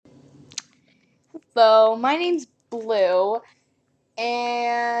So, my name's Blue,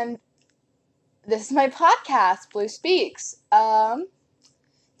 and this is my podcast, Blue Speaks.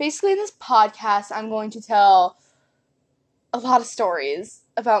 Basically, in this podcast, I'm going to tell a lot of stories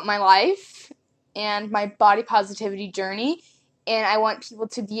about my life and my body positivity journey, and I want people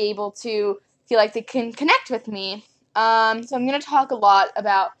to be able to feel like they can connect with me. So, I'm going to talk a lot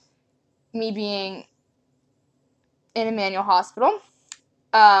about me being in a manual hospital,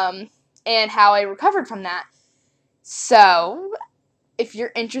 and how I recovered from that. So, if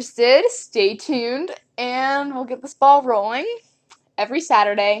you're interested, stay tuned, and we'll get this ball rolling every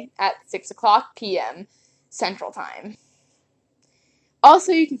Saturday at 6 o'clock p.m. Central Time.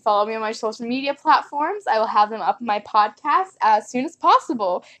 Also, you can follow me on my social media platforms. I will have them up in my podcast as soon as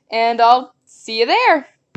possible, and I'll see you there.